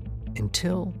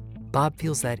 Until Bob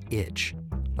feels that itch,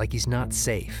 like he's not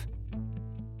safe.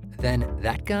 Then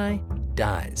that guy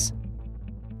dies.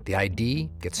 The ID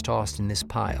gets tossed in this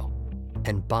pile,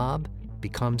 and Bob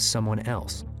becomes someone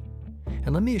else.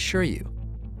 And let me assure you,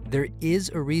 there is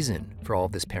a reason for all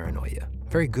this paranoia, a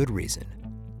very good reason,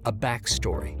 a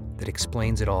backstory that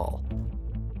explains it all.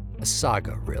 A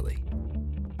saga, really.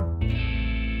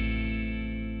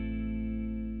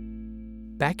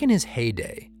 Back in his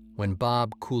heyday, when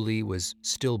Bob Cooley was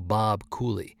still Bob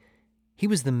Cooley, he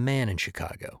was the man in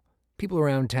Chicago. People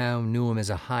around town knew him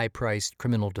as a high-priced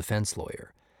criminal defense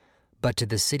lawyer. But to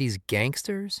the city's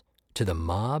gangsters, to the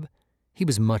mob, he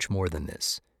was much more than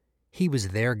this. He was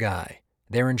their guy,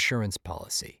 their insurance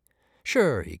policy.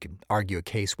 Sure, he could argue a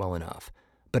case well enough,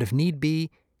 but if need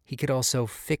be, he could also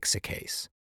fix a case.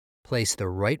 Place the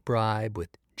right bribe with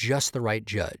just the right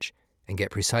judge and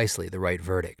get precisely the right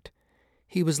verdict.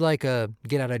 He was like a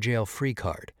get-out-of-jail-free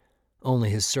card, only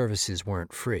his services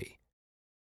weren't free.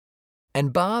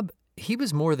 And Bob, he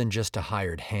was more than just a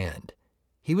hired hand.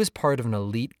 He was part of an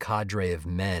elite cadre of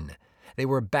men. They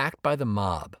were backed by the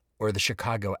mob, or the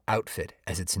Chicago Outfit,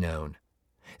 as it's known.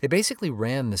 They basically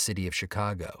ran the city of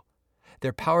Chicago.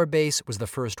 Their power base was the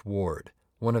First Ward,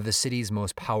 one of the city's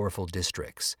most powerful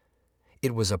districts.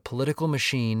 It was a political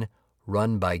machine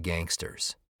run by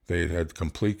gangsters. They had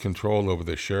complete control over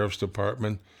the sheriff's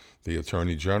department, the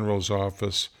attorney general's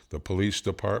office, the police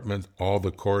department, all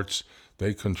the courts.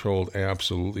 They controlled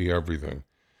absolutely everything.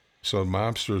 So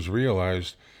mobsters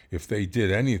realized if they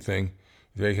did anything,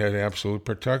 they had absolute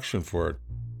protection for it.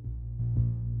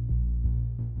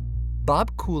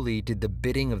 Bob Cooley did the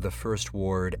bidding of the First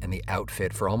Ward and the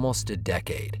Outfit for almost a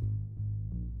decade.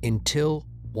 Until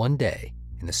one day,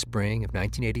 in the spring of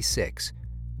 1986,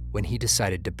 when he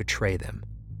decided to betray them.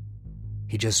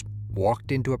 He just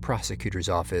walked into a prosecutor's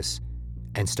office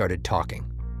and started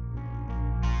talking.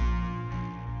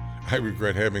 I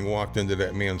regret having walked into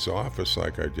that man's office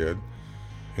like I did.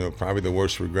 Probably the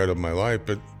worst regret of my life,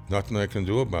 but nothing I can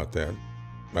do about that.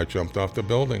 I jumped off the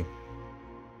building.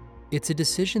 It's a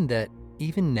decision that,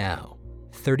 even now,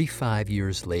 35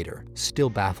 years later, still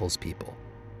baffles people.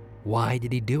 Why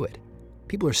did he do it?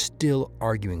 People are still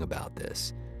arguing about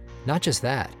this. Not just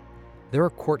that, there are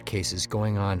court cases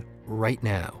going on right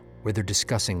now where they're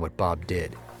discussing what Bob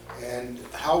did. And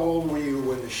how old were you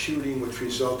when the shooting which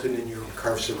resulted in your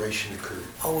incarceration occurred?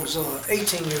 I was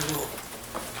 18 years old.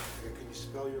 Can you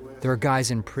spell your last There are guys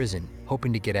in prison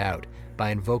hoping to get out by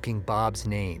invoking Bob's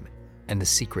name and the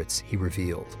secrets he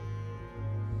revealed.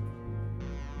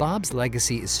 Bob's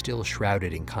legacy is still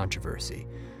shrouded in controversy.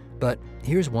 But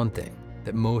here's one thing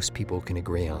that most people can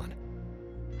agree on.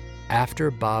 After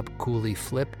Bob Cooley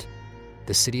flipped,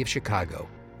 the city of Chicago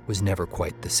was never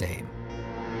quite the same.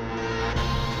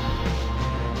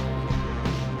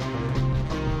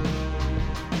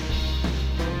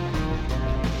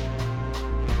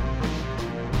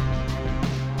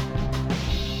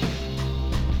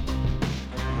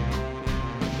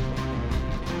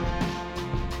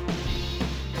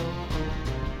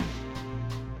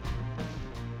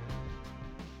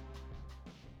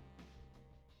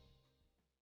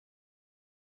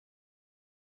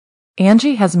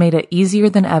 Angie has made it easier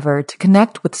than ever to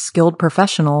connect with skilled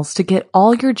professionals to get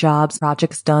all your jobs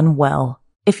projects done well.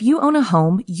 If you own a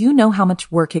home, you know how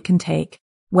much work it can take,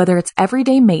 whether it's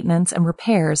everyday maintenance and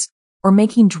repairs or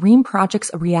making dream projects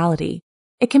a reality.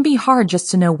 It can be hard just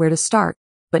to know where to start,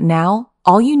 but now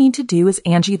all you need to do is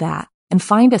Angie that and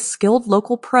find a skilled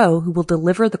local pro who will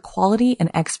deliver the quality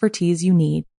and expertise you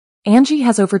need. Angie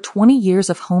has over 20 years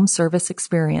of home service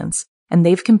experience, and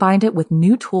they've combined it with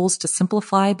new tools to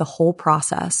simplify the whole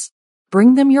process.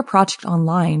 Bring them your project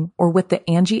online or with the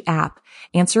Angie app,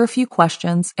 answer a few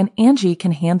questions, and Angie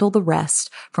can handle the rest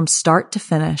from start to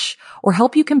finish, or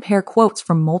help you compare quotes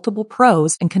from multiple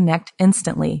pros and connect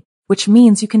instantly, which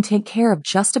means you can take care of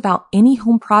just about any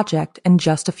home project in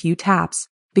just a few taps.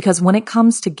 Because when it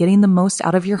comes to getting the most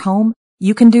out of your home,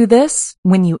 you can do this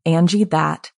when you Angie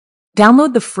that.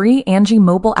 Download the free Angie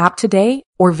mobile app today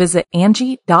or visit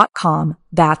Angie.com.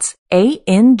 That's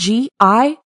ANGI.com.